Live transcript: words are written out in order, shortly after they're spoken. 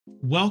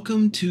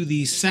Welcome to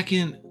the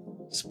second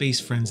Space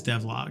Friends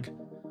Devlog.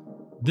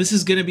 This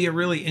is going to be a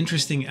really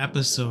interesting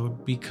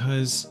episode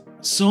because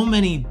so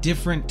many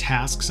different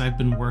tasks I've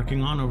been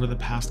working on over the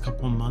past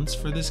couple months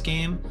for this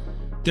game,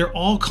 they're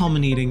all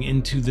culminating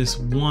into this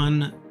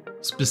one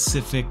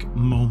specific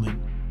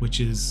moment, which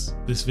is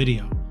this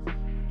video.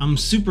 I'm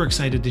super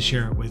excited to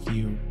share it with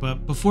you,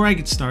 but before I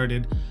get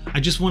started, I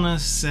just want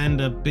to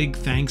send a big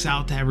thanks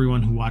out to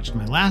everyone who watched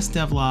my last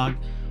devlog.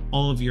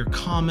 All of your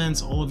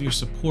comments, all of your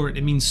support,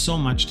 it means so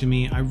much to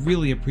me. I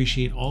really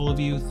appreciate all of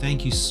you.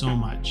 Thank you so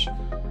much.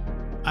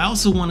 I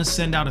also want to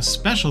send out a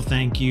special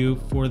thank you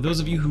for those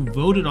of you who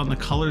voted on the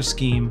color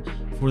scheme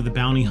for the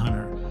bounty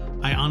hunter.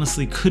 I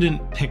honestly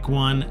couldn't pick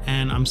one,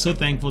 and I'm so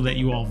thankful that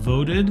you all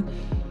voted.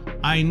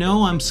 I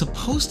know I'm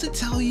supposed to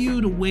tell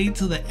you to wait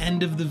till the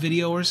end of the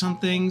video or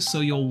something so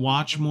you'll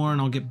watch more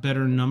and I'll get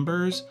better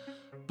numbers.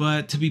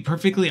 But to be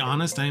perfectly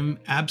honest, I'm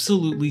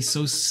absolutely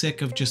so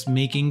sick of just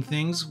making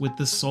things with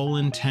the sole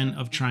intent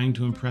of trying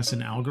to impress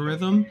an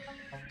algorithm.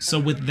 So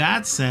with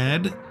that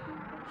said,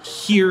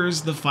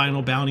 here's the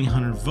final bounty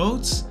hunter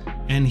votes,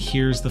 and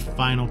here's the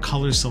final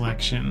color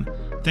selection.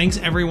 Thanks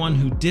everyone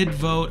who did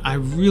vote. I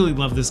really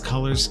love this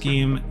color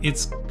scheme.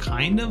 It's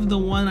kind of the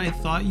one I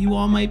thought you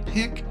all might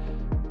pick,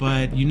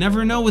 but you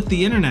never know with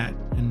the internet,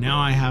 and now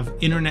I have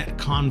internet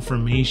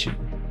confirmation.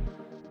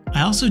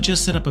 I also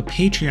just set up a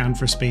Patreon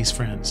for Space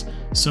Friends,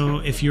 so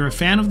if you're a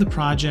fan of the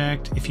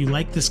project, if you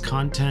like this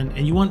content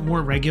and you want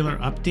more regular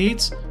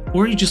updates,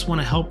 or you just want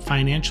to help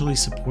financially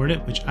support it,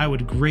 which I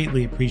would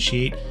greatly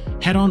appreciate,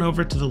 head on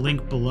over to the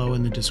link below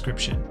in the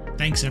description.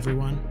 Thanks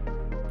everyone.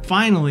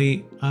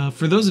 Finally,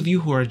 for those of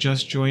you who are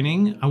just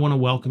joining, I want to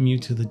welcome you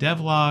to the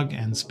devlog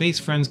and Space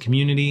Friends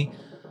community.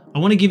 I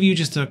want to give you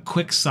just a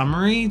quick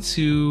summary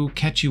to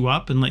catch you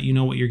up and let you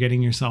know what you're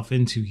getting yourself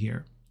into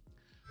here.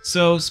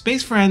 So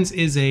Space Friends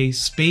is a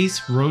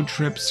space road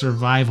trip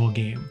survival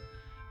game.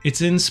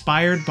 It's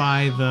inspired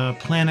by the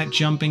planet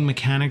jumping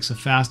mechanics of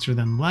Faster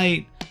Than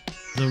Light,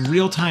 the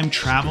real-time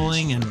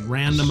traveling and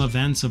random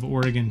events of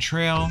Oregon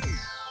Trail,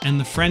 and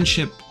the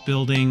friendship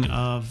building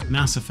of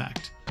Mass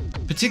Effect,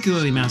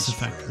 particularly Mass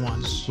Effect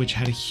 1, which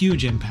had a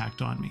huge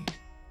impact on me.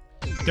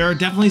 There are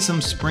definitely some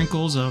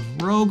sprinkles of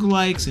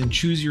roguelikes and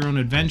choose your own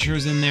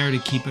adventures in there to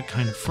keep it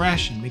kind of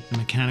fresh and make the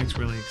mechanics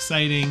really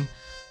exciting.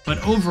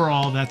 But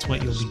overall, that's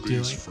what you'll be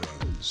doing.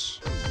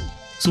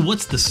 So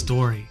what's the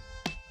story?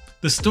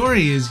 The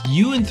story is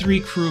you and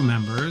 3 crew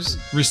members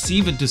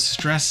receive a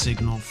distress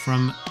signal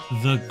from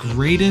the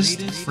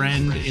greatest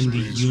friend in the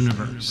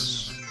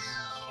universe.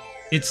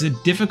 It's a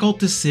difficult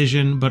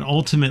decision, but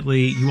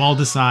ultimately you all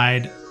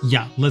decide,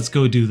 yeah, let's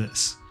go do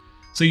this.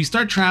 So you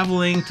start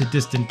traveling to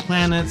distant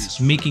planets,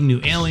 making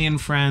new alien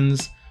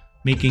friends,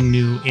 making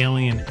new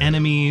alien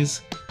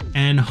enemies,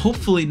 and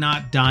hopefully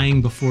not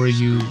dying before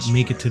you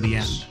make it to the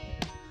end.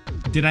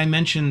 Did I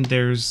mention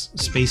there's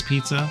space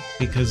pizza?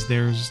 Because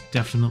there's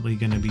definitely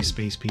going to be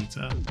space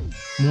pizza.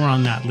 More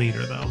on that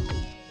later though.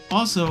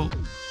 Also,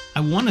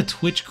 I won a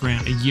Twitch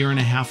grant a year and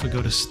a half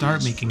ago to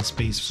start making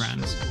Space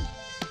Friends.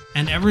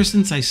 And ever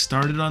since I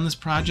started on this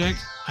project,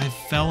 I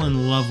fell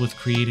in love with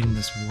creating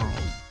this world.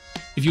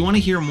 If you want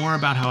to hear more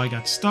about how I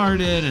got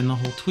started and the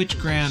whole Twitch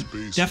grant,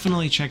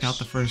 definitely check out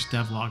the first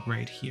devlog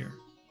right here.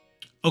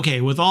 Okay,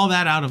 with all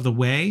that out of the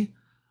way,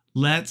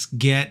 let's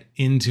get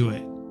into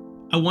it.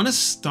 I want to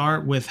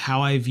start with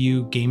how I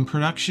view game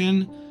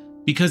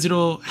production because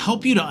it'll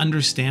help you to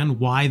understand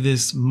why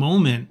this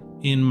moment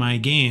in my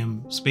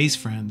game, Space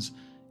Friends,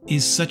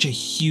 is such a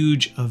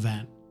huge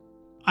event.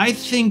 I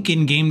think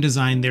in game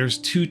design there's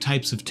 2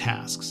 types of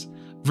tasks,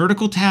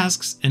 vertical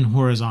tasks and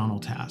horizontal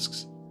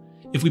tasks.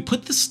 If we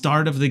put the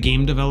start of the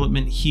game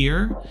development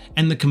here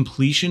and the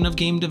completion of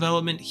game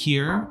development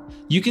here,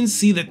 you can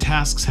see that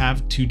tasks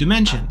have 2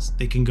 dimensions.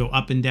 They can go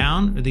up and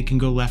down, or they can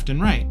go left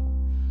and right.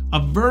 A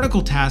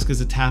vertical task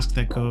is a task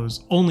that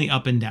goes only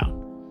up and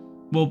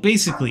down. Well,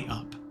 basically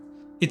up.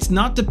 It's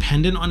not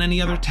dependent on any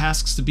other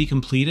tasks to be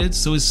completed,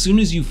 so as soon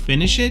as you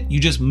finish it, you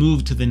just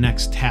move to the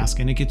next task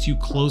and it gets you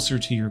closer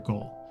to your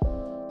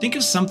goal. Think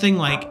of something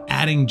like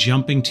adding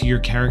jumping to your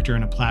character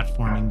in a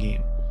platforming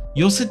game.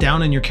 You'll sit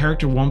down and your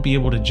character won't be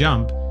able to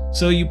jump,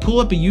 so you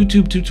pull up a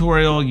YouTube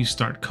tutorial, you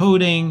start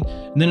coding,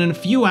 and then in a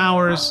few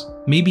hours,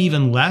 maybe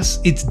even less,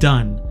 it's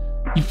done.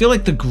 You feel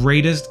like the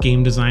greatest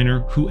game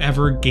designer who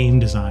ever game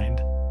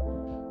designed.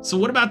 So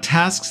what about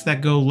tasks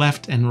that go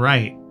left and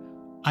right?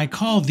 I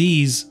call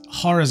these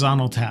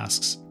horizontal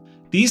tasks.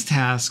 These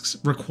tasks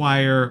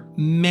require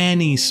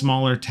many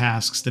smaller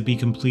tasks to be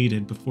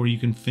completed before you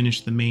can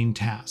finish the main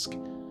task.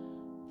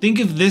 Think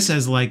of this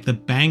as like the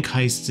bank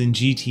heists in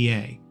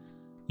GTA.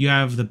 You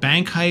have the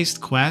bank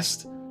heist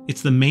quest,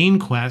 it's the main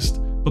quest,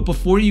 but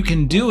before you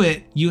can do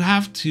it, you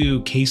have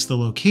to case the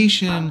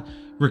location,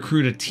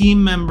 recruit a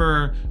team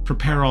member,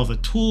 prepare all the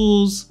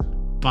tools,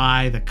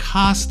 buy the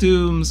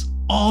costumes,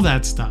 all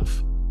that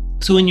stuff.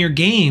 So in your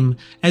game,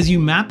 as you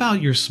map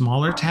out your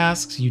smaller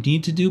tasks you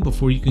need to do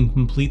before you can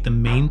complete the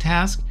main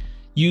task,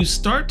 you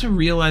start to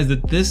realize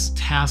that this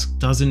task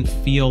doesn't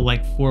feel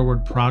like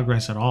forward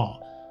progress at all.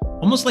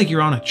 almost like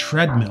you're on a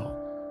treadmill.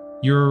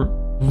 You're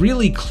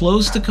really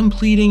close to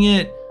completing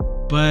it,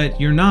 but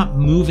you're not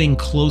moving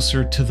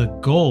closer to the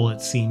goal,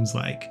 it seems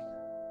like.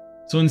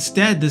 So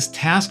instead, this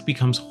task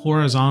becomes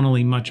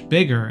horizontally much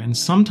bigger, and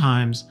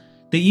sometimes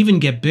they even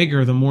get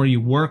bigger the more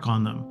you work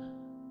on them.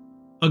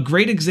 A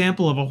great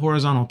example of a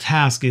horizontal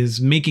task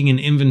is making an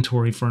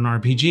inventory for an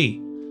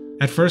RPG.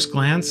 At first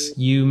glance,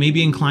 you may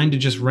be inclined to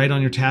just write on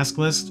your task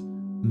list,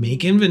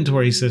 "Make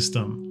inventory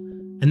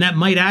system," and that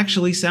might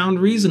actually sound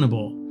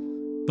reasonable.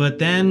 But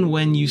then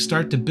when you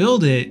start to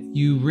build it,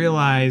 you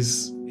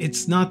realize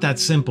it's not that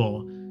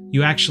simple.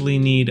 You actually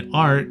need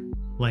art,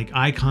 like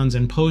icons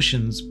and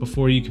potions,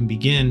 before you can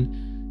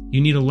begin. You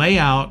need a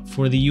layout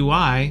for the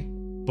UI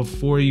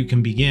before you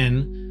can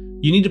begin.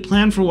 You need to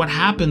plan for what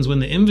happens when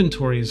the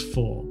inventory is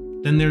full.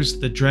 Then there's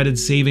the dreaded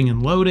saving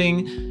and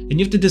loading, and you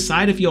have to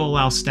decide if you'll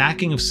allow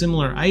stacking of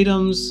similar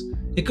items.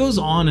 It goes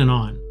on and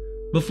on.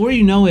 Before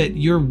you know it,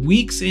 you're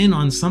weeks in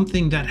on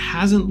something that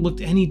hasn't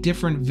looked any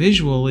different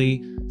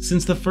visually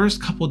since the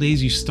first couple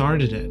days you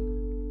started it.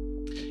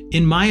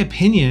 In my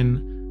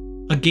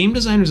opinion, a game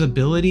designer's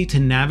ability to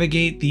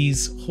navigate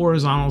these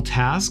horizontal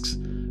tasks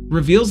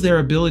reveals their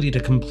ability to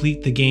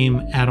complete the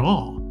game at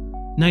all.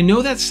 And I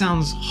know that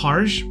sounds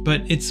harsh,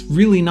 but it's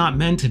really not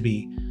meant to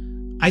be.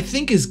 I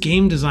think as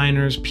game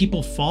designers,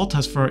 people fault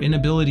us for our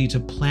inability to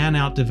plan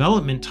out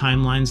development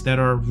timelines that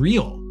are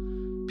real.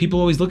 People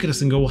always look at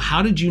us and go, well,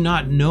 how did you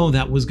not know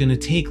that was going to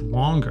take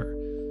longer?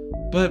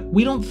 But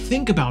we don't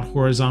think about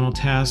horizontal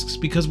tasks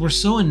because we're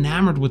so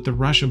enamored with the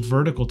rush of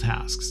vertical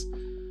tasks.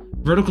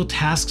 Vertical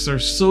tasks are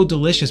so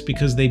delicious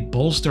because they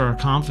bolster our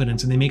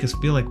confidence and they make us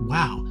feel like,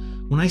 wow,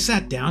 when I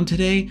sat down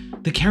today,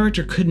 the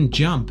character couldn't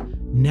jump.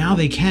 Now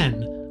they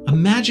can.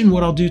 Imagine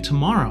what I'll do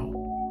tomorrow.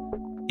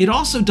 It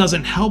also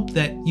doesn't help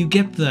that you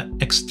get the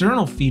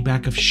external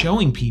feedback of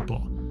showing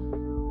people.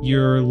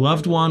 Your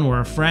loved one or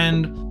a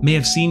friend may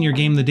have seen your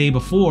game the day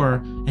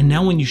before, and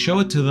now when you show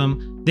it to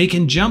them, they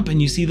can jump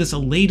and you see this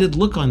elated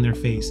look on their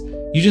face.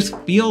 You just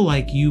feel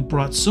like you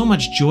brought so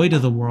much joy to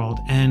the world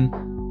and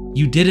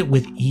you did it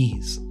with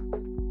ease.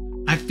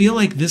 I feel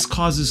like this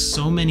causes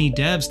so many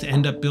devs to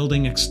end up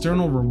building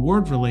external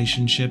reward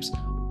relationships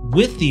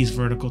with these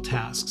vertical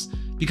tasks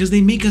because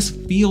they make us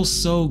feel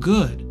so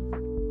good.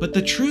 But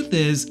the truth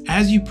is,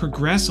 as you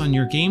progress on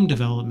your game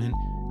development,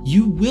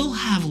 you will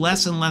have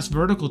less and less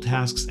vertical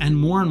tasks and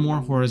more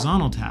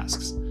horizontal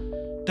tasks.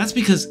 That's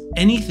because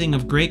anything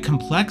of great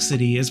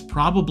complexity is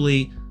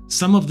probably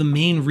some of the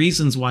main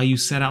reasons why you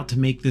set out to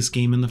make this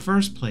game in the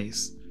first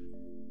place.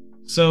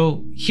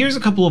 So here's a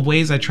couple of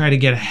ways I try to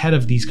get ahead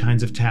of these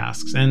kinds of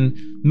tasks, and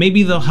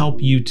maybe they'll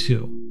help you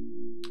too.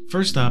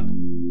 First up,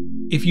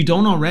 if you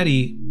don't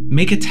already,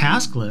 make a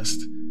task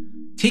list.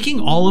 Taking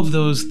all of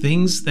those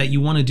things that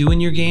you want to do in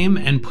your game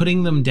and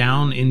putting them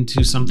down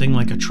into something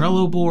like a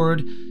Trello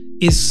board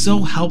is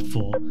so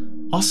helpful.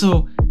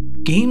 Also,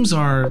 games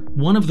are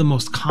one of the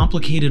most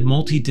complicated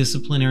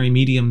multidisciplinary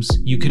mediums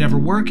you could ever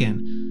work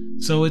in.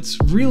 So it's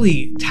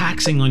really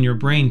taxing on your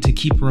brain to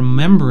keep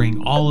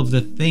remembering all of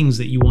the things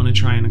that you want to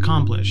try and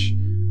accomplish.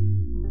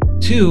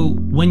 2,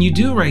 when you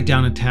do write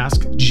down a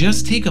task,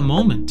 just take a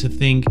moment to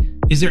think,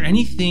 is there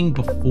anything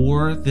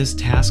before this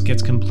task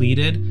gets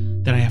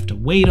completed that I have to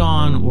wait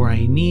on or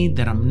I need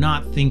that I'm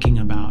not thinking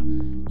about?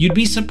 You'd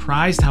be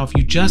surprised how if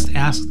you just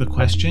ask the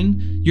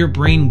question, your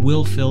brain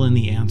will fill in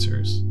the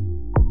answers.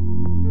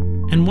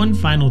 And one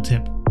final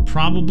tip,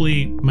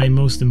 probably my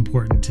most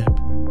important tip.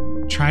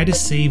 Try to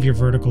save your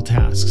vertical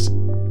tasks.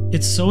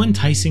 It's so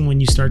enticing when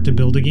you start to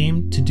build a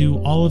game to do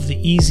all of the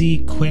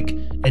easy, quick,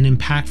 and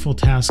impactful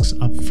tasks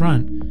up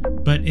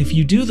front. But if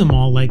you do them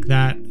all like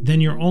that, then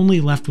you're only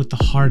left with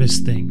the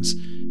hardest things.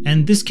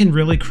 And this can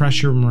really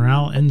crush your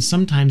morale and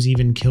sometimes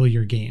even kill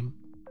your game.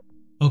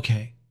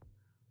 Okay,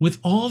 with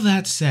all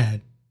that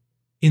said,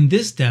 in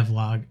this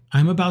devlog,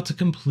 I'm about to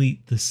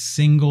complete the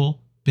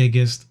single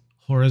biggest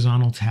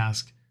horizontal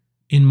task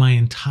in my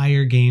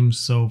entire game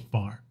so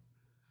far.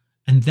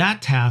 And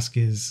that task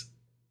is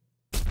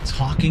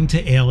talking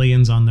to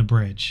aliens on the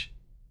bridge.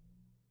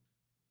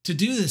 To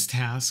do this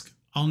task,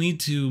 I'll need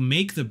to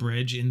make the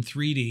bridge in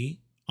 3D,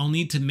 I'll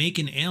need to make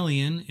an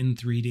alien in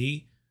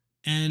 3D,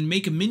 and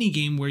make a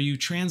minigame where you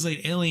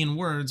translate alien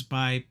words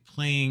by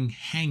playing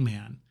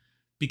Hangman,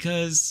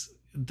 because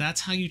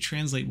that's how you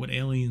translate what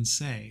aliens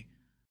say.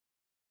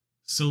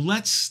 So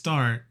let's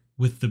start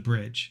with the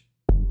bridge.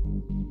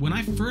 When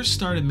I first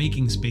started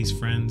making Space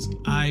Friends,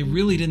 I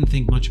really didn't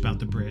think much about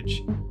the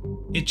bridge.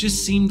 It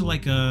just seemed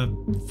like a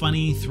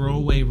funny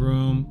throwaway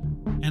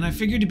room, and I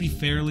figured it'd be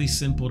fairly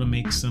simple to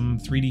make some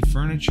 3D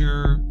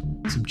furniture,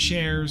 some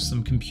chairs,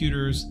 some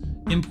computers,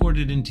 import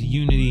it into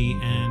Unity,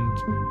 and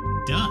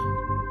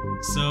done.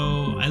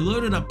 So I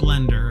loaded up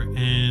Blender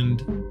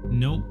and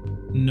nope.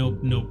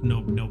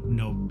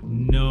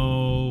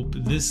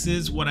 This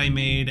is what I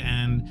made,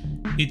 and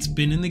it's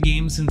been in the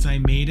game since I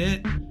made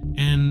it,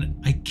 and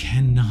I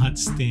cannot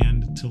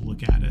stand to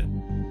look at it.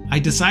 I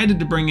decided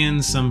to bring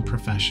in some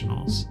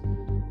professionals.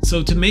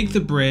 So to make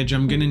the bridge,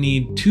 I'm gonna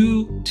need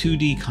two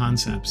 2D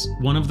concepts,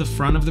 one of the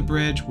front of the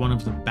bridge, one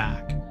of the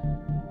back.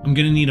 I'm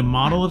going to need a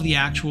model of the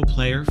actual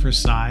player for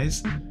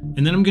size,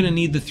 and then I'm going to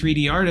need the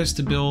 3D artist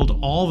to build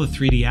all the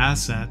 3D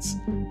assets,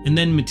 and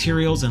then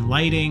materials and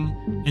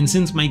lighting. And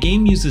since my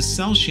game uses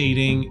cell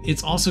shading,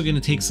 it's also going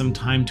to take some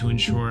time to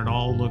ensure it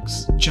all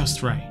looks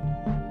just right.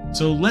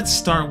 So let's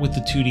start with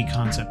the 2D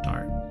concept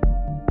art.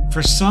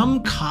 For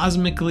some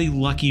cosmically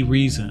lucky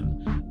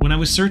reason, when I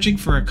was searching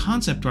for a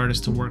concept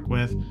artist to work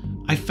with,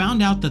 I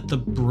found out that the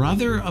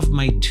brother of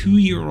my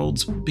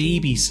 2-year-old's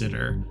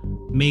babysitter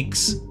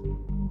makes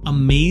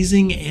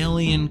amazing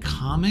alien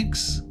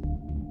comics.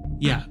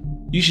 Yeah,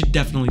 you should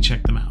definitely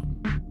check them out.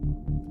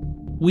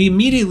 We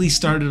immediately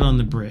started on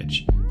the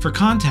bridge. For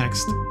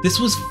context, this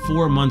was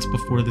 4 months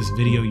before this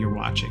video you're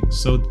watching,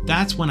 so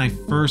that's when I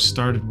first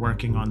started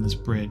working on this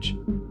bridge.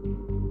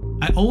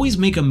 I always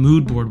make a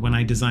mood board when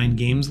I design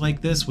games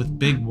like this with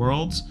big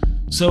worlds,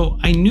 so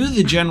I knew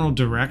the general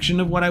direction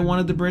of what I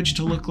wanted the bridge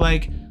to look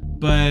like,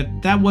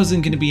 but that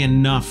wasn't going to be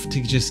enough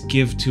to just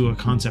give to a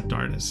concept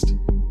artist.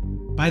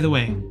 By the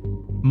way,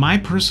 my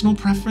personal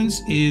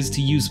preference is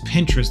to use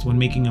Pinterest when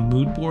making a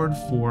mood board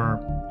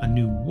for a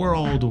new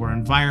world or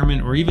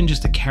environment or even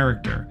just a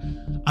character.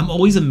 I'm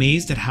always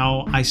amazed at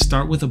how I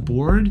start with a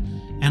board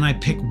and I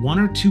pick 1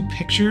 or 2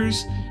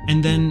 pictures,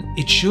 and then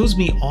it shows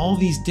me all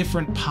these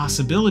different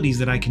possibilities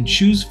that I can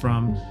choose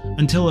from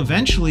until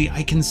eventually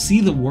I can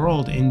see the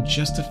world in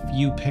just a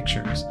few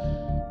pictures.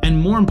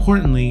 And more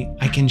importantly,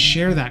 I can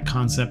share that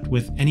concept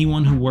with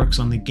anyone who works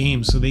on the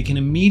game so they can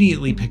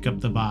immediately pick up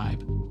the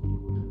vibe.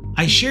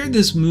 I shared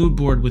this mood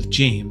board with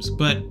James,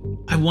 but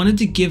I wanted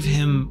to give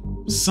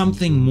him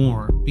something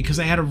more because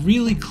I had a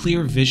really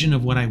clear vision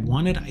of what I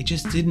wanted. I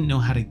just didn't know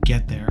how to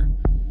get there.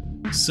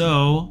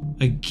 So,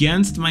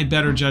 against my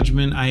better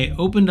judgment, I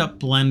opened up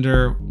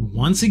Blender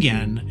once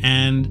again,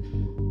 and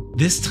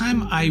this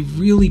time I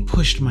really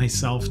pushed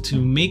myself to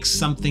make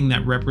something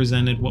that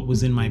represented what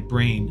was in my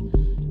brain.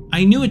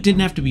 I knew it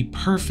didn't have to be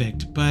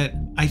perfect, but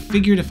I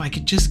figured if I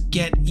could just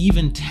get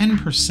even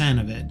 10%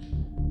 of it,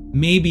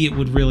 maybe it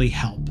would really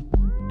help.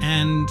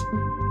 And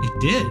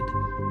it did.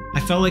 I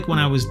felt like when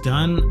I was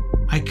done,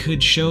 I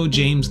could show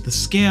James the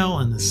scale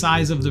and the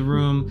size of the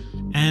room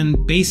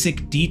and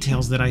basic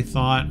details that I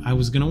thought I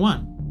was going to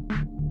want.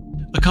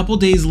 A couple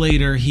days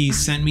later, he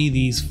sent me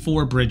these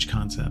 4 bridge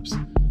concepts.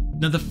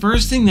 Now, the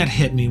first thing that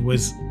hit me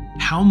was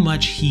how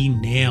much he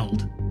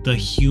nailed the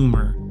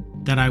humor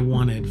that I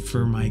wanted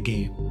for my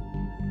game.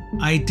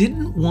 I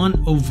didn't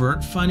want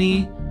overt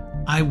funny,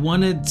 I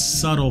wanted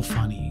subtle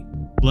funny,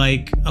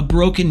 like a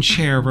broken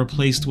chair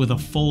replaced with a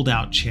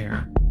fold-out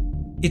chair.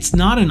 It's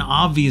not an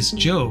obvious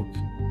joke.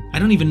 I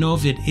don't even know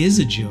if it is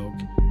a joke,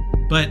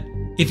 but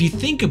if you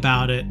think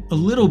about it a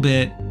little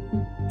bit,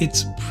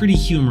 it's pretty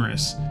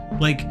humorous.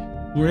 Like,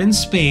 we're in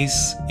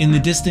space in the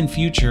distant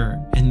future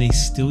and they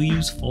still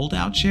use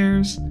fold-out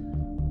chairs?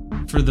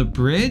 For the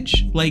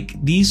bridge?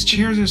 Like, these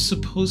chairs are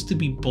supposed to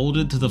be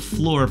bolted to the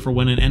floor for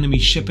when an enemy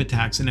ship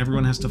attacks and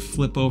everyone has to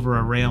flip over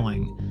a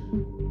railing.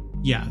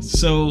 Yeah,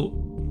 so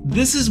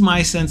this is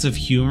my sense of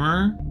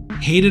humor.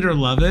 Hate it or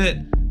love it,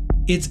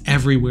 it's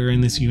everywhere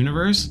in this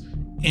universe,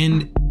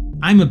 and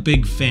I'm a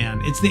big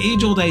fan. It's the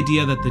age-old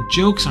idea that the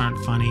jokes aren't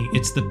funny,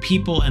 it's the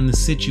people and the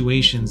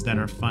situations that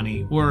are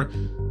funny, or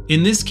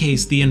in this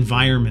case, the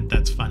environment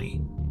that's funny.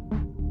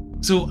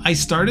 So I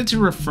started to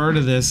refer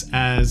to this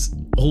as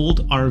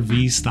old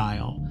RV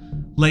style.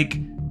 Like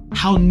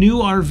how new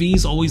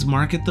RVs always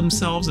market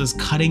themselves as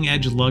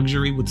cutting-edge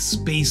luxury with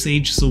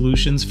space-age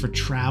solutions for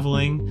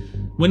traveling,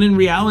 when in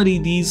reality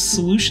these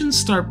solutions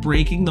start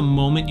breaking the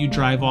moment you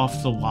drive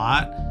off the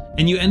lot,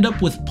 and you end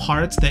up with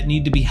parts that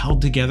need to be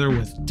held together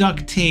with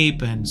duct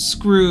tape and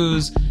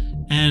screws,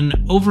 and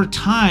over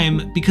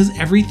time, because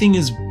everything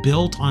is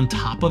built on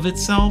top of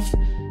itself,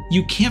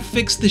 you can't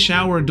fix the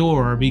shower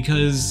door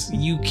because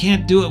you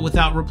can't do it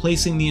without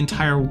replacing the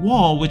entire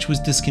wall, which was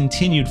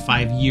discontinued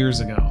 5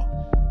 years ago.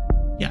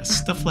 Yeah,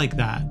 stuff like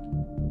that.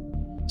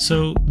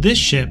 So this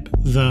ship,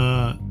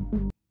 okay,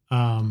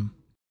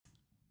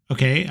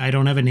 I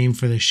don't have a name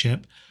for this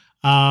ship.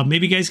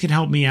 Maybe you guys can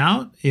help me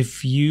out.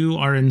 If you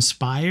are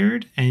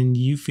inspired and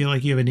you feel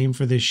like you have a name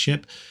for this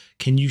ship,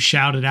 can you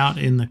shout it out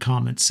in the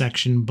comments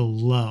section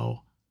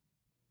below?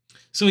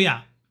 So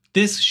yeah,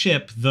 this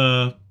ship,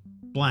 the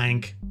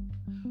blank,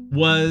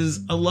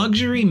 was a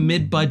luxury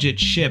mid-budget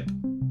ship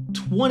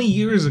 20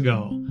 years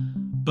ago.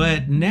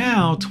 But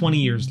now, 20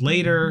 years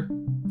later,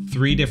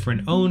 3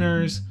 different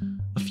owners,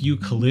 a few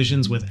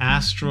collisions with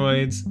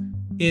asteroids,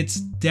 it's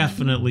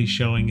definitely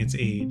showing its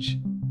age.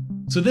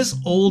 So this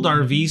old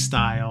RV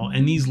style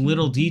and these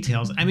little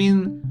details, I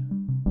mean,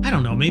 I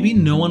don't know, maybe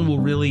no one will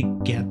really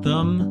get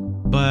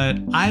them, but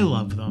I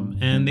love them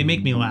and they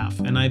make me laugh,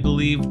 and I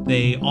believe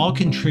they all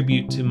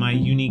contribute to my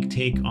unique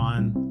take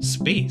on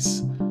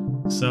space.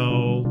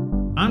 So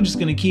I'm just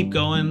gonna keep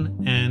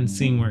going and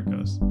seeing where it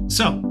goes.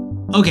 So,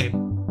 okay,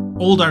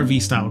 old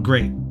RV style,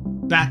 great.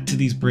 Back to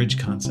these bridge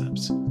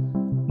concepts.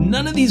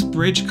 None of these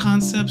bridge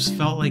concepts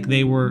felt like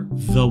they were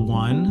the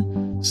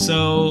one.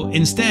 So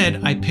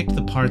instead, I picked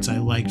the parts I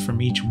liked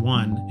from each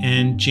one,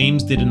 and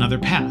James did another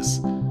pass.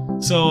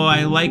 So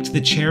I liked the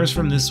chairs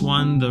from this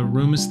one, the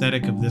room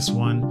aesthetic of this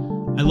one.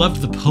 I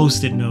loved the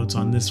post-it notes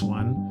on this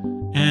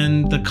one,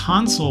 and the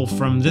console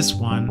from this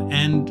one,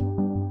 and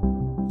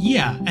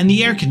yeah, and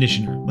the air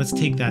conditioner. Let's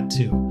take that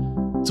too.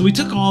 So we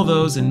took all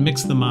those and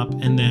mixed them up,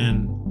 and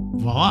then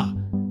voila,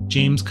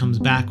 James comes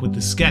back with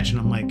the sketch, and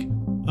I'm like,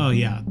 oh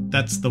yeah,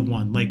 that's the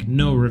one. Like,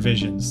 no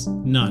revisions,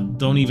 none.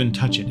 Don't even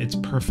touch it. It's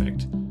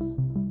perfect.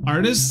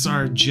 Artists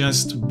are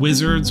just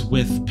wizards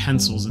with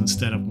pencils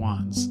instead of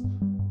wands.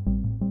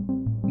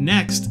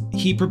 Next,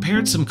 he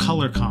prepared some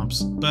color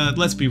comps, but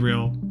let's be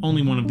real,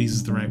 only one of these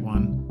is the right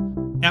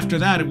one. After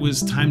that, it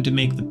was time to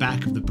make the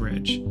back of the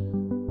bridge.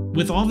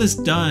 With all this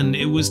done,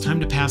 it was time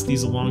to pass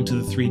these along to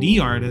the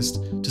 3D artist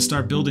to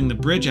start building the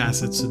bridge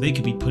assets so they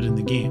could be put in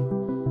the game.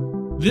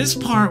 This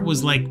part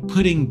was like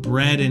putting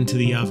bread into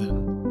the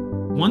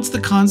oven. Once the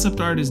concept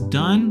art is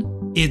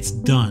done, it's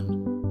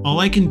done.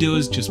 All I can do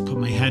is just put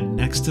my head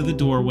next to the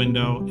door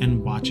window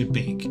and watch it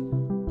bake.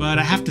 But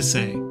I have to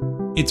say,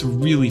 it's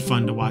really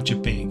fun to watch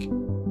it bake.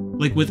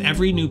 Like with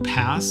every new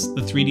pass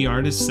the 3D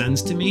artist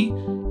sends to me,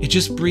 it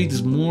just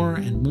breathes more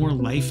and more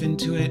life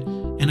into it,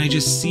 and I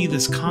just see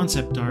this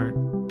concept art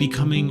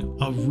becoming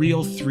a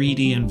real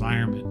 3D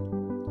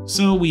environment.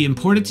 So we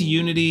import it to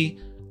Unity,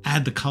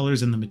 add the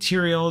colors and the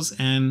materials,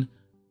 and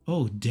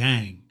oh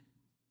dang.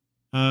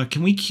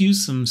 Can we cue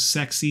some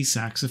sexy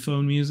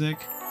saxophone music?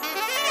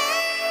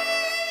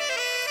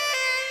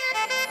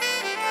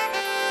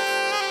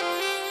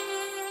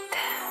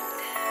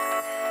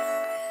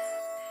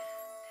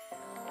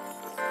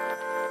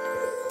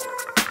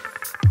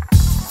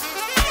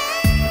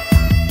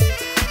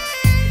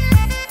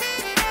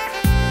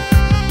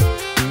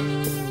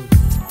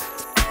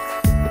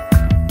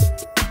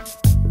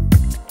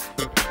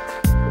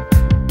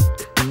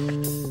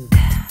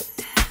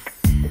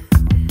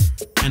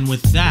 And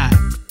with that,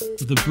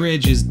 the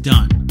bridge is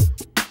done.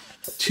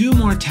 2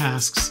 more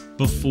tasks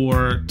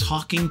before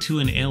talking to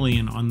an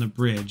alien on the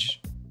bridge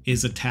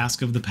is a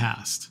task of the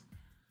past.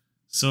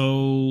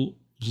 So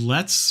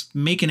let's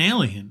make an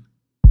alien.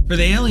 For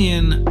the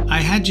alien,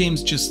 I had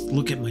James just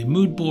look at my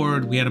mood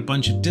board. We had a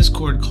bunch of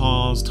Discord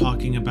calls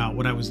talking about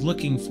what I was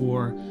looking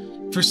for.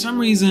 For some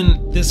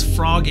reason, this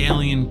frog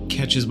alien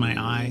catches my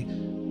eye.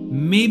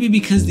 Maybe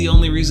because the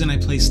only reason I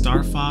play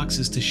Star Fox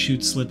is to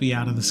shoot Slippy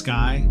out of the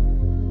sky.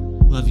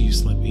 Love you,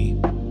 Slippy.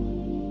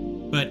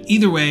 But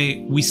either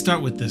way, we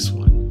start with this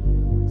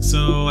one.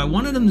 So I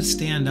wanted them to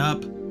stand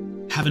up,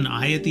 have an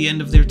eye at the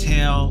end of their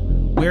tail,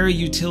 wear a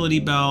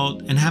utility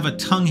belt, and have a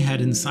tongue head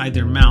inside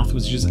their mouth,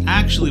 which is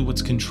actually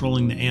what's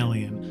controlling the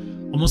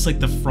alien. Almost like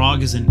the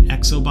frog is an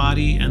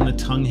exobody and the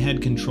tongue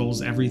head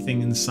controls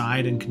everything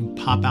inside and can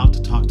pop out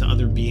to talk to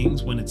other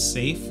beings when it's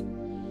safe.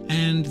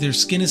 And their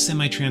skin is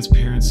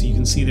semi-transparent so you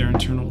can see their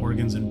internal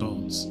organs and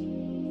bones.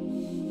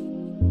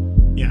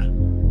 Yeah.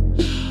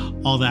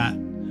 All that.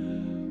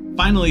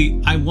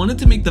 Finally, I wanted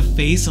to make the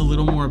face a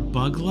little more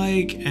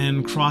bug-like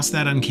and cross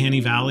that uncanny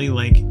valley,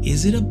 like,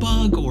 is it a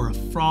bug or a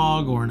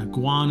frog or an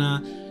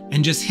iguana?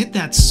 And just hit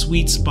that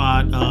sweet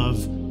spot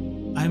of,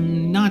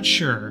 I'm not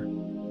sure.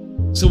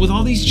 So with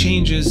all these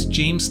changes,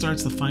 James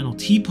starts the final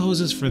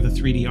T-poses for the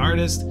 3D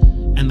artist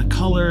and the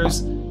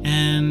colors,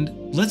 and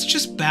let's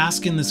just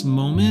bask in this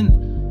moment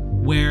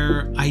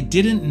where I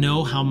didn't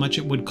know how much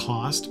it would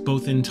cost,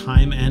 both in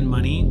time and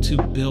money,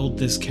 to build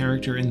this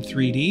character in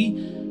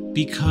 3D,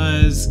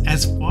 because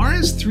as far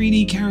as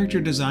 3D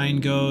character design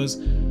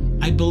goes,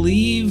 I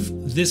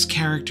believe this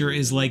character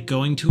is like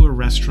going to a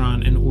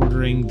restaurant and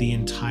ordering the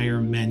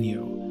entire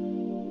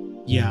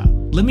menu. Yeah,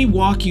 let me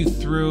walk you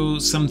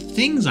through some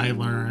things I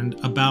learned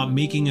about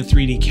making a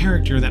 3D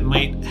character that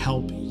might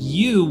help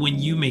you when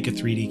you make a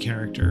 3D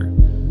character.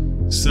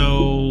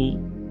 So,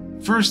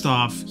 first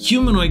off,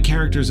 humanoid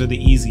characters are the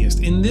easiest.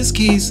 In this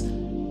case,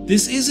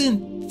 this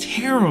isn't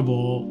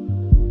terrible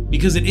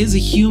because it is a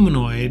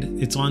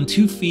humanoid. It's on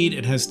 2 feet,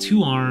 it has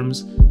 2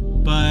 arms,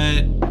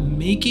 but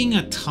making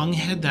a tongue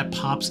head that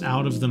pops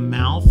out of the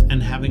mouth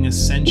and having a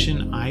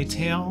sentient eye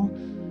tail,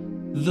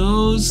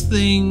 those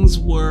things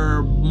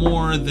were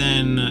more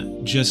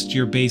than just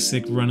your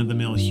basic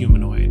run-of-the-mill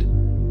humanoid.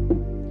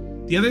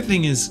 The other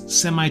thing is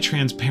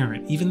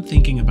semi-transparent. Even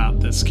thinking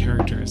about this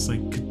character, it's like,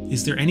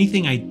 is there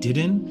anything I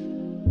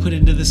didn't put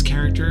into this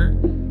character?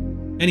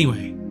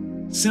 Anyway,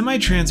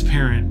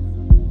 semi-transparent.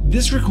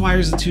 This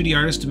requires the 2D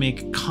artist to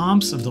make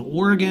comps of the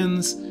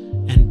organs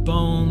and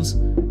bones,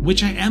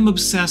 which I am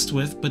obsessed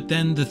with, but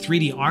then the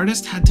 3D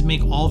artist had to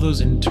make all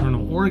those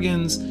internal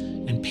organs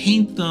and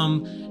paint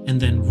them and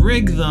then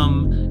rig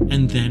them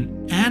and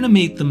then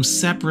animate them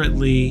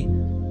separately.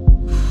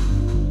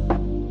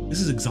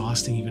 This is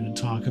exhausting even to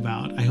talk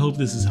about. I hope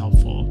this is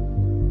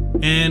helpful.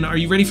 And are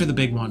you ready for the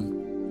big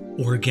one?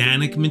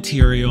 Organic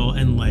material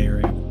and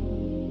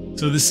layering.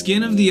 So the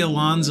skin of the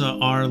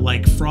Alonza are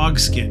like frog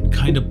skin,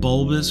 kind of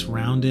bulbous,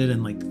 rounded,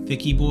 and like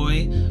thicky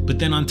boy. But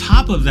then on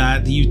top of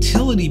that, the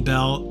utility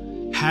belt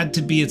had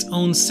to be its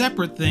own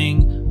separate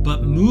thing,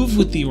 but move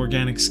with the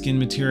organic skin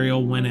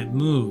material when it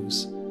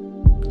moves.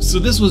 So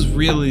this was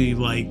really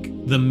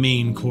like the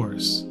main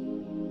course.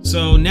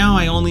 So now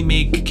I only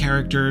make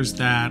characters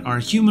that are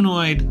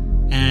humanoid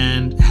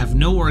and have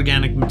no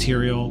organic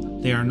material,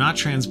 they are not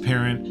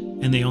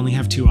transparent, and they only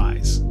have 2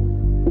 eyes.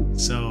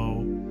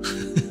 So,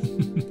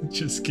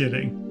 just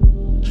kidding.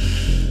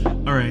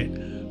 Alright,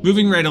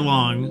 moving right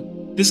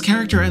along, this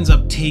character ends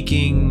up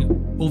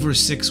taking over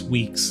 6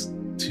 weeks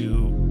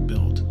to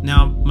build.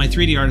 Now, my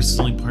 3D artist is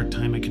only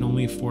part-time, I can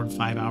only afford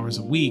 5 hours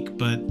a week,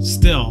 but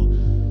still,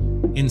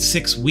 in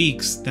 6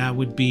 weeks, that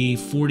would be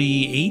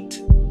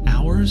 48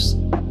 hours?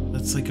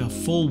 That's like a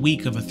full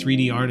week of a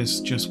 3D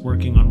artist just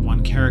working on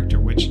one character,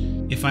 which,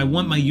 if I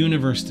want my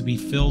universe to be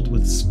filled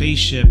with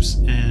spaceships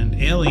and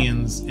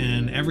aliens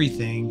and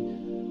everything,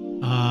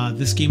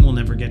 this game will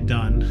never get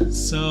done.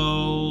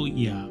 So,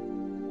 yeah.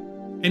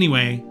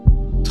 Anyway,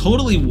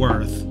 totally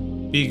worth,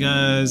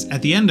 because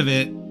at the end of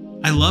it,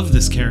 I love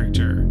this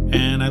character,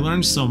 and I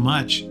learned so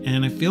much,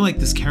 and I feel like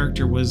this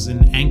character was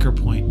an anchor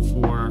point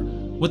for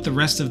what the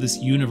rest of this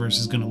universe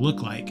is going to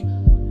look like.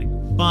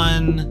 Like,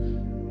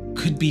 fun,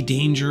 could be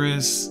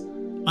dangerous,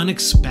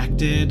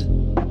 unexpected,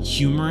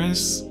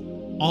 humorous,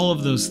 all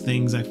of those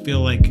things I feel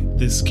like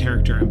this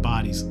character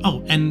embodies.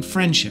 Oh, and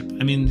friendship.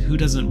 I mean, who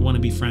doesn't want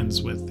to be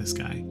friends with this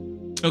guy?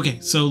 Okay,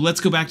 so let's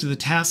go back to the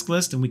task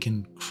list and we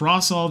can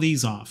cross all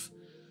these off.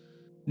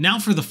 Now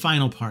for the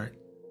final part,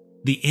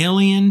 the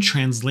Alien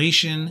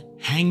Translation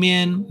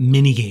Hangman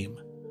minigame.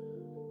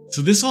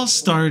 So this all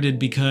started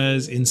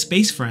because in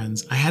Space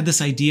Friends, I had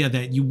this idea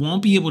that you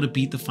won't be able to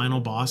beat the final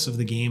boss of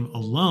the game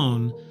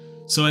alone.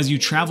 So as you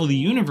travel the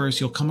universe,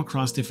 you'll come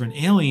across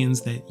different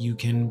aliens that you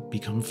can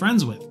become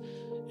friends with.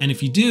 And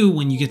if you do,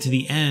 when you get to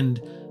the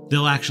end,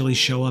 they'll actually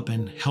show up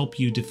and help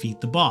you defeat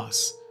the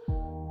boss.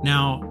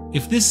 Now,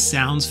 if this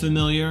sounds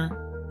familiar,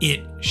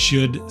 it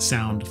should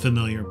sound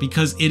familiar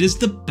because it is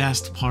the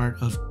best part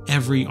of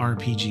every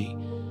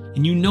RPG.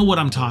 And you know what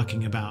I'm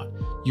talking about.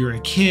 You're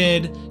a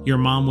kid, your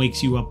mom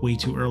wakes you up way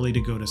too early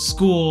to go to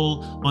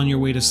school. On your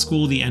way to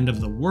school, the end of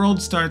the world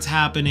starts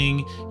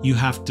happening. You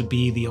have to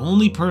be the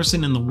only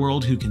person in the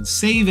world who can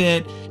save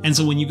it. And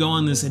so when you go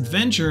on this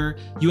adventure,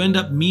 you end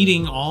up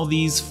meeting all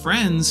these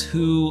friends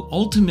who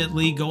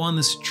ultimately go on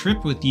this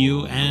trip with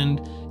you,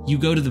 and you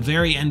go to the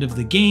very end of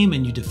the game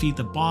and you defeat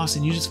the boss,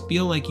 and you just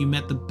feel like you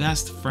met the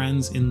best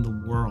friends in the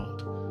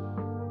world.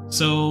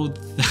 So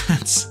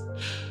that's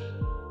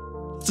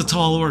a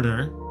tall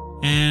order.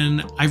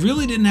 And I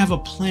really didn't have a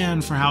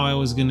plan for how I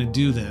was going to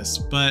do this,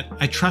 but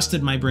I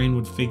trusted my brain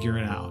would figure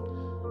it out.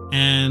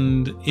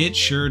 And it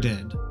sure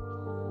did.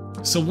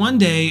 So one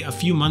day, a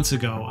few months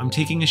ago, I'm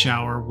taking a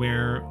shower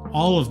where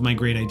all of my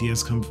great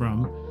ideas come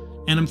from,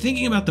 and I'm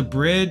thinking about the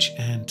bridge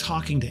and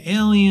talking to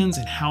aliens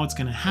and how it's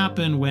going to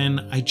happen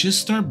when I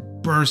just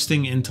start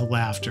bursting into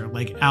laughter,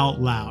 like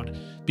out loud,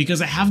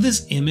 because I have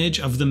this image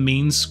of the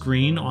main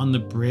screen on the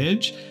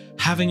bridge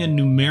having a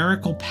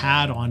numerical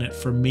pad on it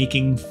for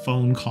making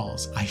phone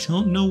calls. I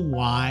don't know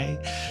why.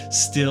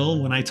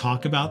 Still, when I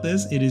talk about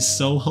this, it is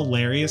so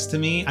hilarious to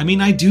me. I mean,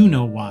 I do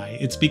know why.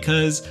 It's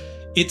because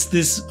it's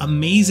this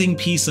amazing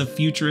piece of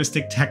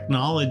futuristic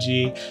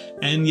technology,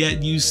 and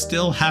yet you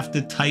still have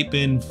to type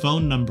in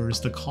phone numbers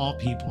to call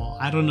people.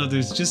 I don't know,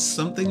 there's just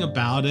something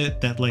about it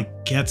that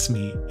like gets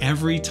me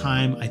every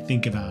time I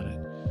think about it.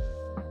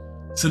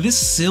 So this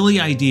silly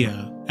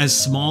idea, as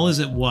small as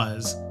it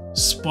was,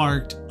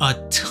 sparked a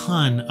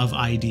ton of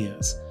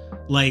ideas,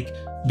 like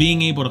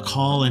being able to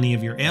call any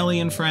of your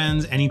alien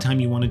friends anytime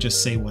you want to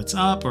just say what's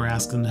up or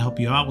ask them to help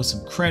you out with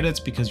some credits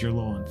because you're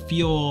low on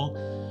fuel.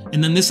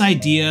 And then this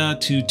idea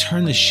to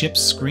turn the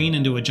ship's screen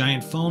into a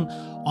giant phone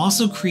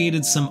also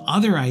created some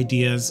other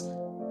ideas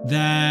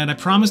that I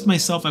promised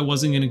myself I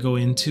wasn't going to go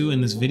into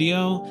in this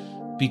video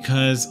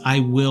because I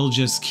will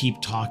just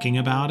keep talking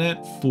about it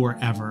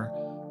forever.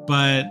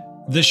 But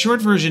the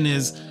short version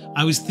is,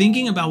 I was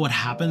thinking about what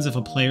happens if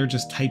a player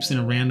just types in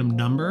a random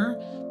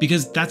number,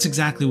 because that's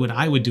exactly what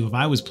I would do if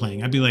I was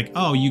playing. I'd be like,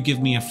 oh, you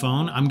give me a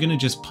phone, I'm gonna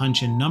just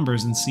punch in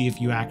numbers and see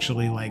if you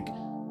actually like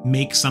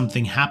make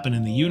something happen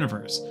in the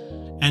universe.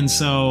 And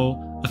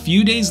so a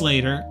few days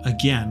later,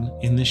 again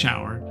in the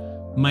shower,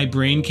 my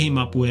brain came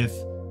up with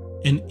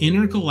an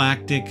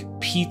intergalactic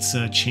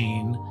pizza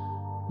chain,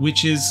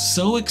 which is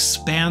so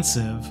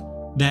expansive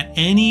that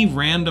any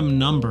random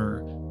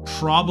number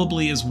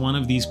probably is one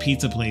of these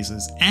pizza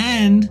places.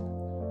 And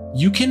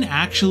you can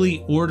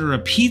actually order a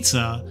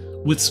pizza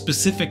with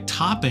specific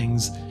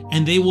toppings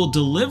and they will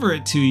deliver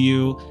it to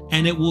you,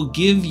 and it will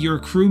give your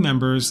crew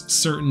members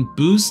certain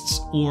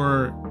boosts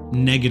or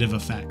negative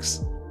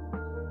effects.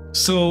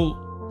 So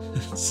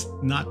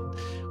I'm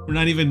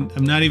not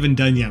even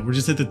done yet. We're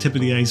just at the tip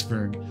of the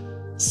iceberg.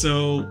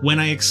 So when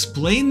I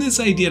explain this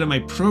idea to my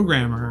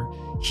programmer,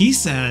 he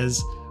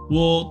says,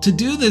 well, to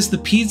do this, the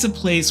pizza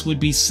place would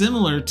be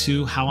similar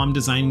to how I'm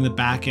designing the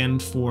back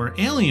end for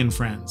Alien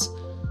Friends.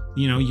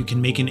 You know, you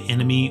can make an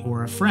enemy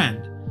or a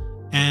friend.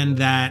 And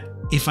that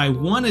if I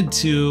wanted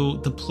to,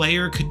 the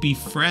player could be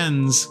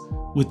friends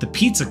with the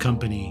pizza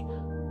company.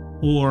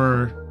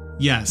 Or,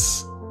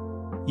 yes,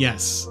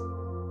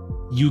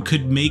 you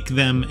could make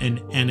them an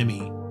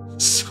enemy.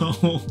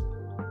 So,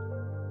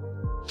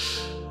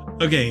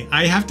 Okay,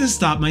 I have to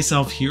stop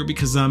myself here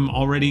because I'm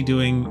already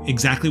doing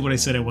exactly what I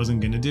said I wasn't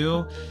going to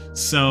do.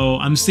 So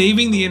I'm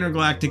saving the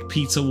Intergalactic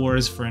Pizza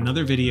Wars for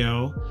another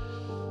video.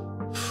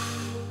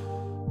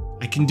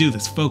 I can do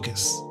this.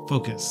 Focus.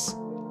 Focus.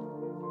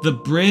 The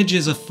bridge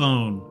is a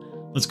phone.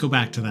 Let's go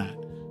back to that.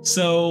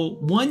 So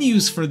one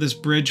use for this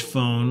bridge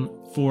phone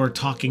for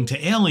talking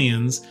to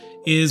aliens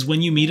is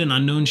when you meet an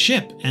unknown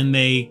ship and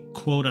they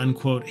quote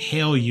unquote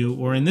hail you,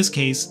 or in this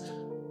case,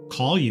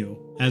 call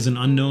you as an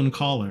unknown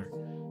caller.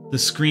 The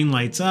screen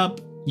lights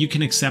up, you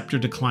can accept or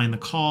decline the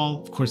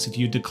call. Of course, if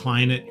you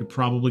decline it, you're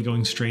probably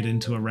going straight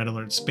into a red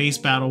alert space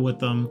battle with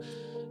them.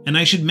 And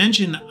I should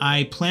mention,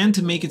 I plan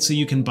to make it so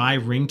you can buy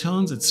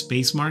ringtones at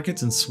space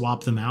markets and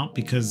swap them out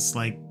because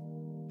like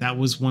that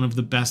was one of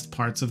the best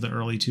parts of the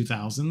early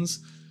 2000s.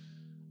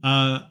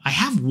 I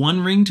have one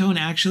ringtone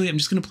actually. I'm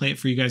just going to play it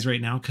for you guys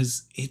right now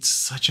because it's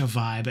such a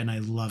vibe and I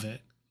love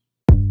it.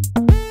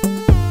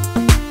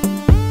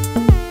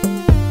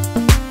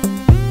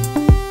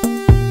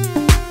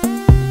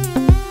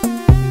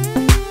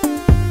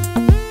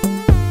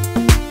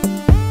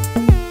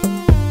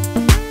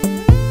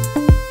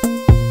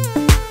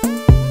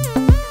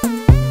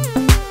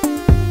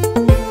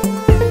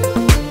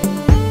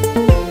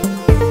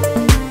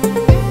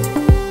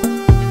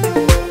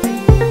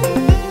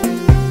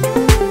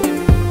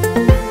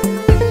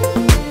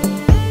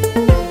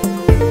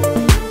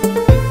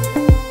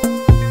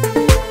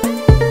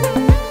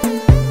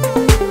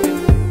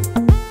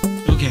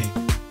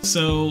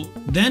 So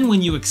then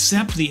when you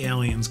accept the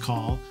alien's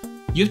call,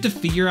 you have to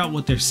figure out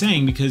what they're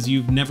saying because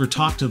you've never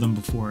talked to them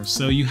before.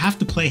 So you have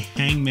to play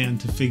Hangman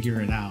to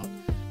figure it out.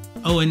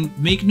 Oh, and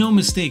make no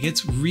mistake,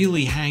 it's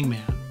really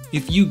Hangman.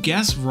 If you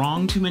guess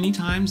wrong too many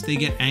times, they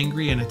get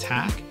angry and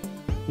attack.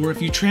 Or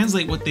if you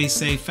translate what they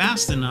say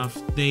fast enough,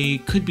 they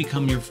could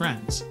become your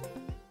friends.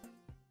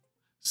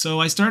 So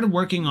I started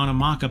working on a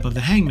mock-up of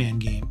the Hangman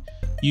game.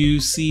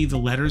 You see the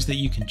letters that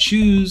you can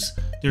choose,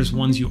 there's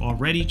ones you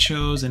already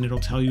chose and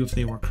it'll tell you if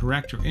they were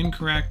correct or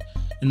incorrect,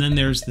 and then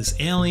there's this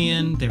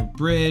alien, their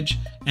bridge,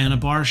 and a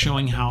bar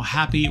showing how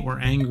happy or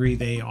angry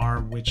they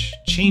are, which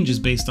changes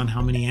based on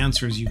how many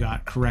answers you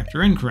got correct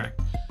or incorrect.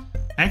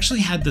 I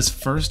actually had this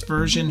first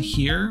version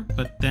here,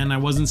 but then I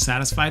wasn't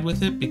satisfied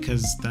with it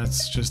because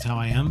that's just how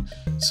I am,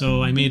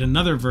 so I made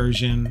another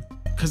version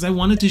because I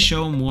wanted to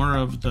show more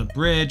of the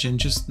bridge and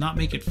just not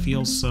make it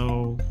feel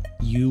so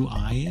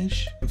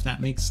UI-ish, if that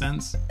makes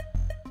sense.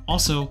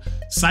 Also,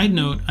 side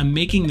note, I'm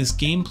making this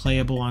game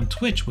playable on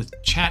Twitch with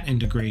chat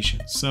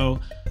integration,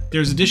 so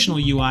there's additional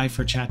UI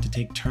for chat to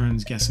take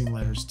turns guessing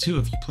letters too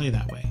if you play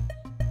that way.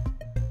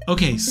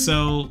 Okay,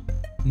 so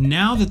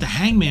now that the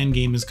Hangman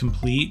game is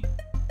complete,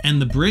 and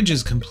the bridge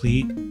is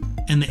complete,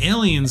 and the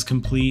alien's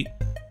complete,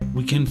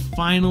 we can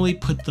finally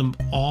put them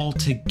all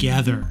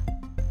together.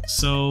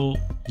 So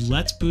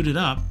let's boot it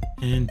up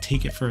and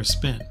take it for a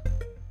spin.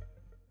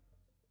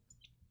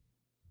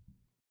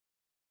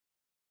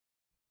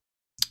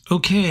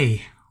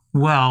 Okay,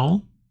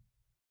 well,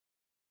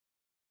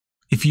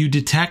 if you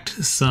detect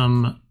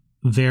some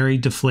very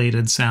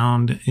deflated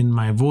sound in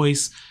my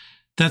voice,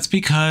 that's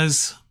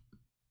because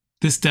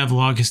this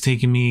devlog has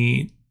taken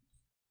me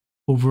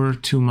over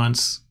 2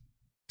 months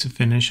to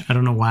finish. I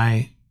don't know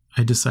why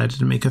I decided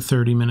to make a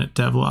 30-minute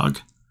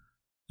devlog.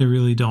 I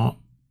really don't.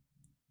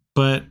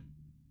 But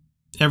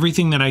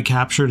everything that I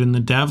captured in the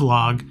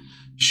devlog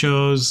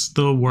shows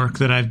the work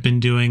that I've been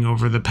doing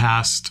over the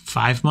past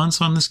 5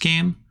 months on this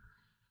game.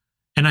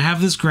 And I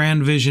have this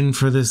grand vision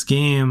for this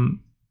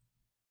game.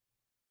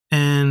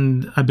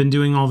 And I've been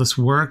doing all this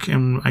work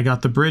and I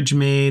got the bridge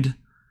made.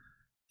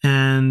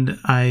 And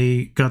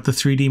I got the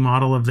 3D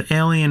model of the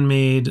alien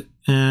made.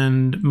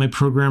 And my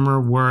programmer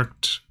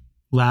worked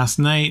last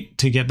night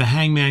to get the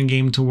Hangman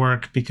game to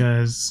work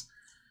because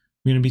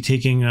I'm going to be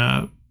taking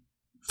a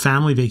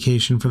family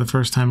vacation for the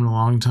first time in a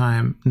long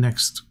time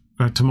next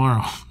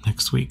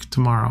week,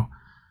 tomorrow.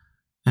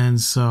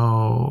 And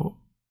so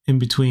in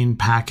between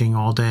packing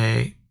all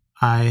day,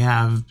 I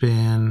have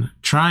been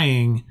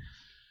trying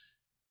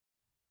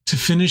to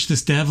finish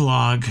this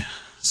devlog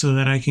so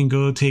that I can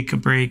go take a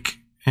break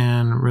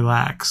and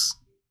relax.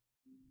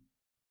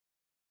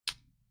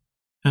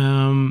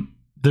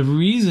 The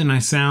reason I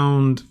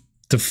sound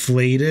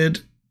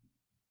deflated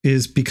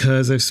is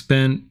because I've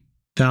spent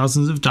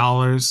thousands of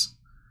dollars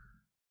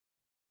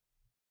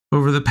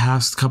over the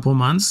past couple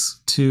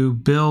months to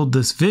build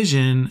this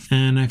vision,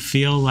 and I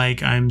feel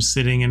like I'm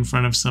sitting in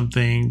front of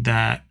something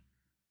that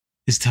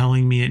is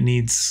telling me it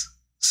needs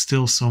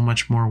still so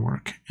much more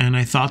work. And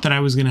I thought that I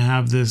was going to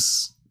have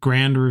this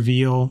grand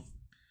reveal,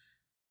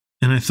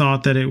 and I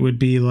thought that it would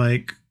be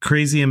like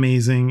crazy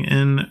amazing.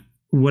 And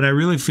what I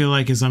really feel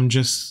like is I'm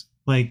just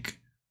like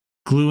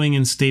gluing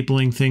and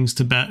stapling things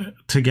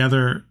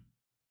together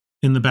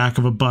in the back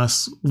of a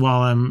bus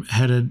while I'm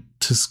headed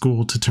to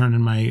school to turn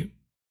in my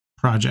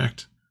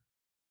project.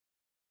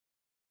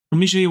 Let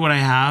me show you what I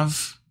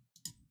have.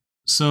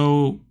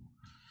 So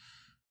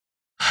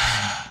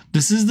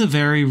this is the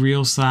very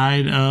real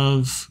side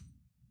of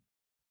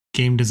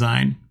game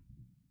design.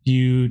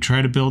 You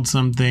try to build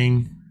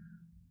something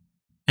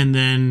and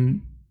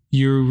then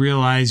you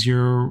realize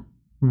you're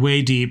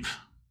way deep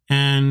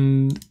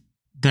and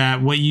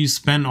that what you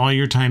spent all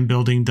your time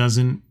building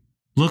doesn't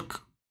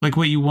look like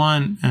what you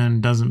want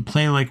and doesn't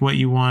play like what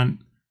you want,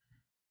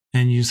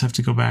 and you just have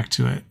to go back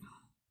to it.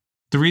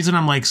 The reason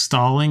I'm like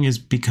stalling is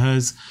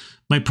because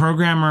my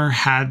programmer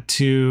had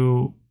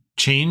to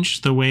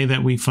change the way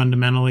that we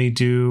fundamentally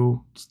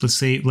do the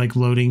say like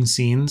loading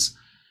scenes,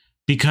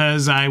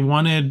 because I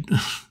wanted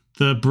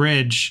the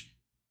bridge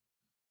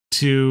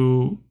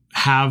to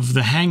have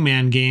the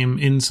hangman game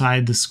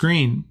inside the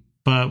screen,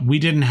 but we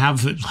didn't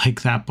have it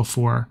like that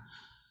before.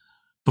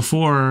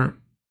 Before,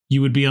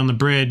 you would be on the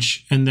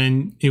bridge and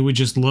then it would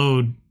just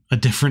load a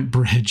different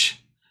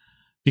bridge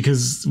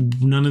because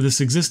none of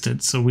this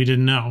existed, so we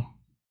didn't know.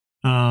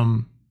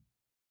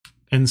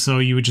 And so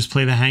you would just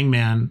play the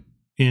hangman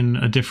in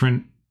a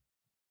different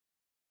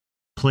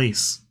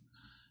place.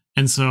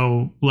 And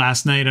so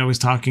last night I was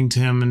talking to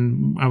him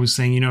and I was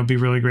saying, it'd be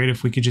really great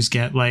if we could just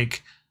get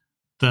like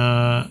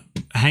the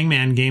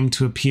hangman game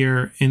to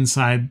appear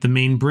inside the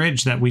main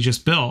bridge that we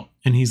just built.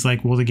 And he's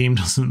like, well, the game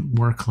doesn't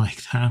work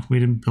like that. We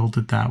didn't build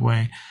it that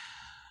way.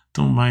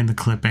 Don't mind the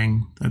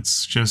clipping.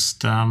 That's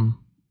just,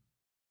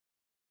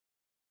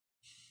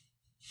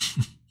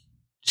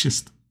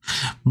 just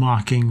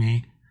mocking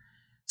me.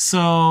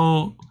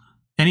 So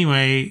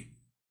anyway,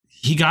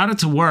 he got it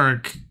to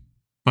work,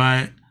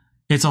 but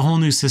it's a whole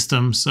new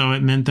system. So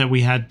it meant that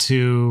we had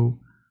to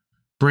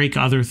break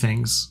other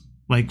things.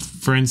 Like,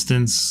 for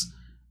instance,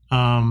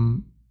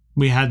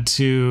 we had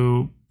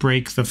to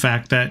break the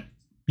fact that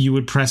you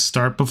would press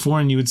start before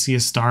and you would see a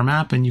star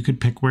map and you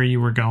could pick where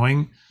you were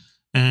going.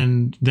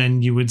 And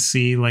then you would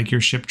see like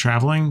your ship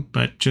traveling.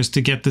 But just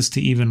to get this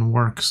to even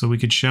work so we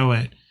could show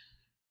it,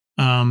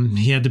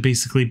 he had to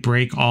basically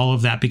break all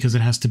of that because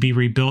it has to be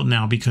rebuilt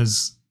now,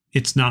 because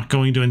it's not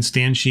going to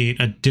instantiate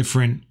a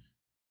different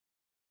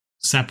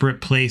separate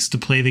place to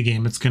play the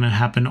game. It's going to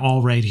happen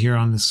all right here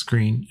on the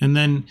screen. And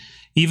then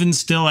even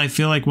still, I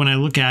feel like when I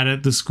look at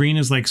it, the screen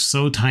is like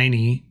so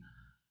tiny.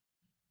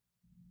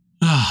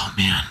 Oh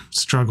man,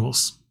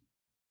 struggles.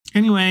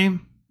 Anyway,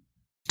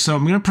 so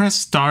I'm going to press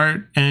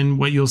start and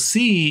what you'll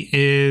see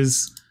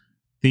is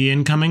the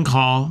incoming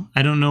call.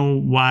 I don't know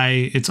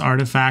why it's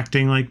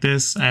artifacting like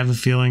this. I have a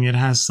feeling it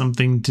has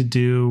something to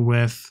do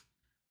with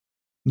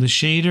the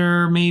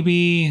shader,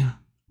 maybe.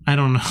 I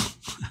don't know.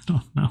 I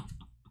don't know.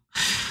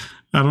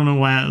 I don't know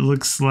why it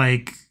looks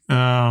like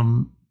I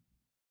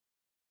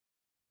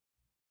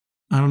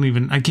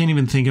can't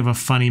even think of a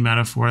funny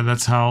metaphor.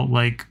 That's how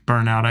like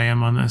burnout I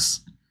am on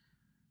this.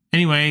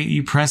 Anyway,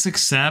 you press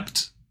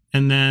accept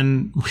and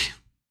then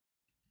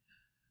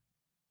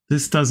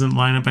this doesn't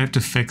line up. I have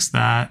to fix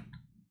that.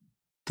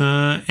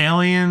 The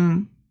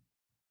alien,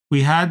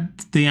 we had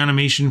the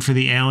animation for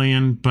the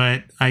alien,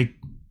 but I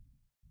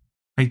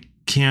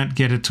can't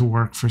get it to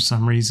work for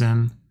some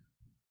reason.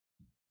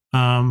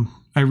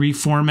 I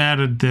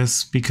reformatted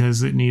this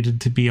because it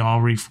needed to be all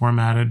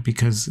reformatted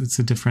because it's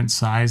a different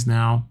size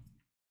now.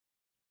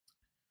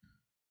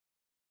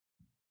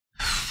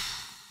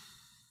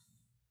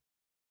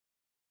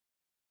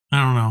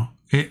 I don't know.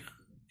 It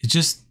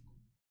just,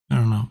 I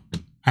don't know.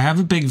 I have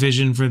a big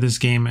vision for this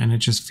game and it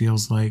just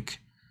feels like,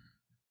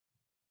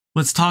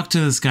 let's talk to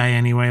this guy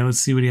anyway. Let's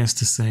see what he has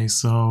to say.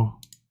 So,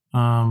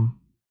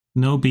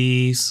 no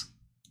B's.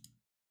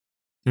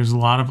 There's a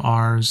lot of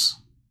R's.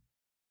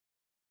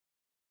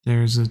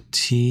 There's a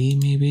T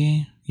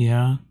maybe.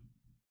 Yeah.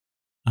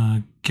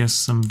 Guess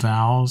some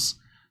vowels.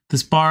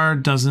 This bar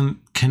doesn't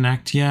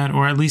connect yet,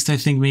 or at least I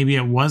think maybe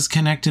it was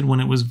connected when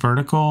it was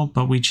vertical,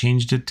 but we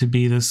changed it to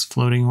be this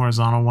floating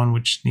horizontal one,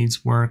 which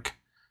needs work.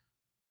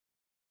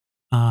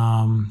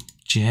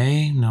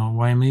 J? No,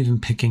 why am I even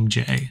picking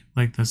J?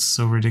 Like, that's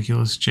so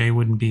ridiculous. J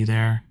wouldn't be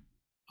there.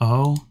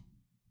 O?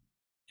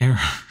 Error.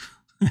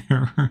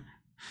 Error.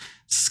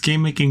 Is this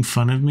game making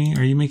fun of me?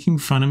 Are you making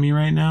fun of me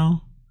right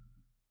now?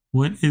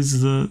 What's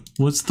the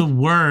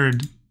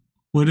word?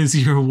 What is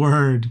your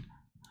word?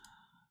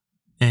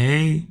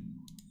 A?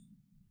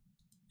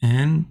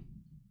 N?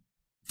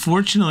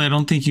 Fortunately, I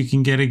don't think you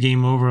can get a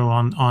game over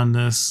on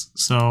this.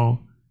 So,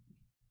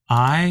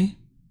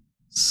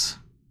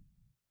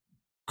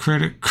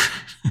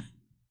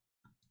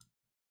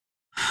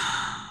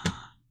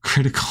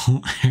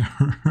 critical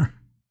error.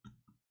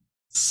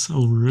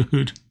 So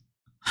rude.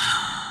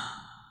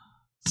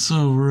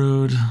 So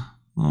rude.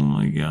 Oh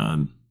my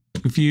god.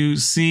 If you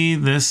see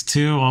this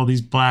too, all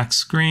these black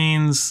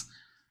screens,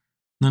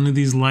 none of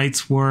these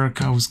lights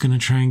work. I was going to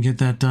try and get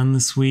that done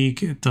this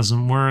week. It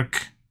doesn't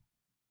work.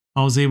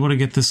 I was able to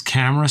get this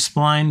camera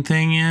spline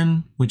thing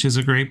in, which is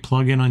a great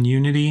plugin on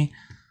Unity,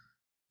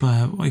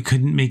 but I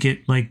couldn't make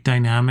it like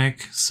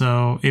dynamic.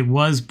 So it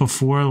was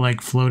before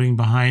like floating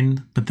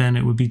behind, but then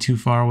it would be too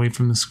far away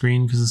from the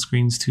screen because the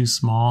screen's too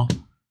small.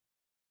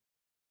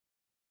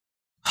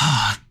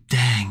 Ah,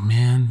 dang,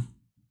 man.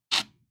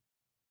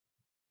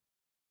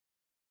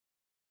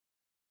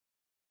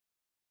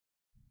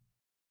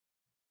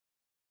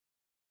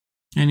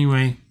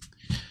 Anyway,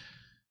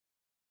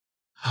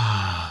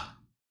 I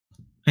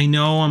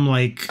know I'm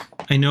like,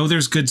 I know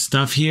there's good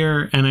stuff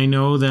here, and I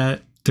know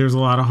that there's a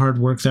lot of hard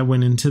work that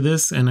went into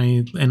this, and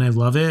I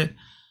love it.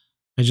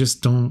 I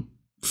just don't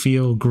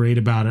feel great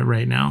about it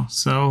right now.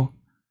 So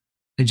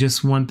I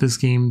just want this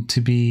game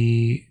to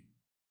be,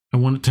 I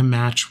want it to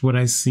match what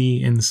I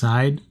see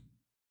inside,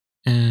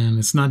 and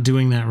it's not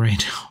doing that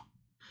right now.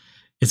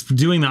 It's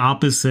doing the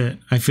opposite.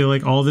 I feel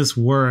like all this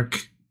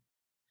work,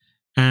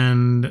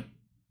 and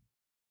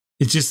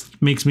it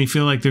just makes me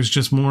feel like there's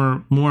just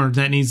more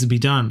that needs to be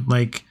done.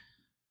 Like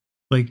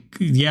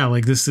yeah,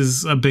 like this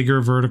is a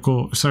bigger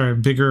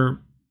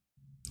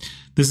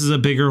this is a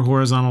bigger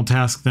horizontal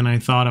task than I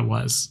thought it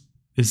was.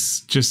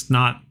 It's just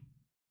not,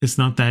 it's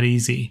not that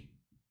easy.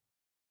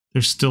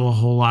 There's still a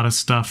whole lot of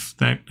stuff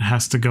that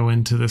has to go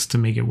into this to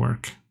make it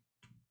work.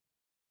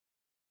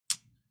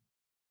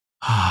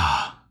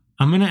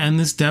 I'm going to end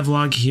this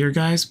devlog here,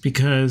 guys,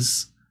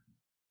 because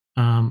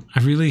I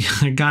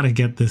gotta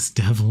get this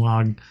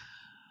devlog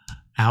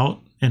out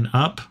and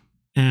up.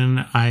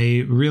 And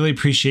I really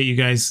appreciate you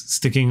guys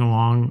sticking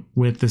along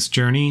with this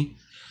journey.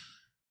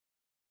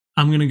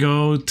 I'm going to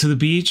go to the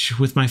beach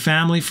with my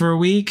family for a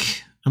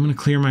week. I'm going to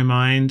clear my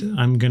mind.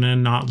 I'm going to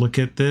not look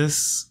at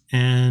this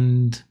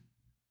and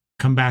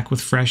come back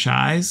with fresh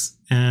eyes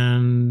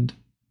and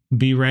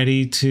be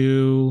ready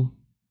to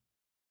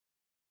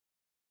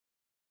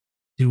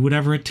do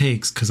whatever it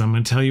takes. Because I'm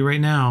going to tell you right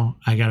now,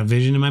 I got a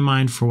vision in my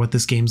mind for what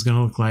this game's going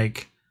to look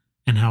like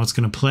and how it's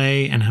going to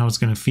play and how it's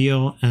going to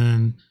feel.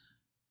 And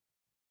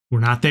we're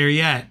not there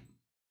yet.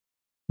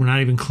 We're not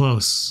even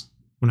close.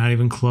 We're not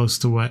even close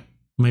to what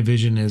my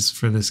vision is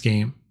for this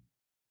game.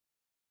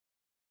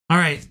 All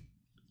right.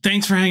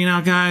 Thanks for hanging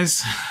out,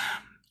 guys.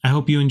 I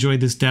hope you enjoyed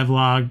this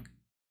devlog.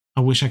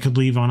 I wish I could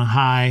leave on a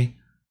high,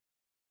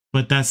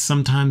 but that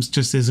sometimes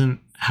just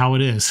isn't how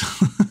it is.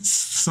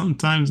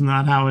 Sometimes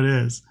not how it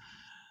is.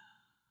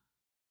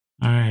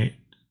 All right.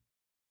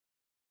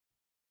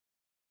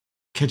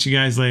 Catch you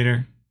guys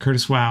later.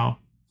 Curtis Wow.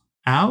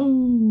 Ow.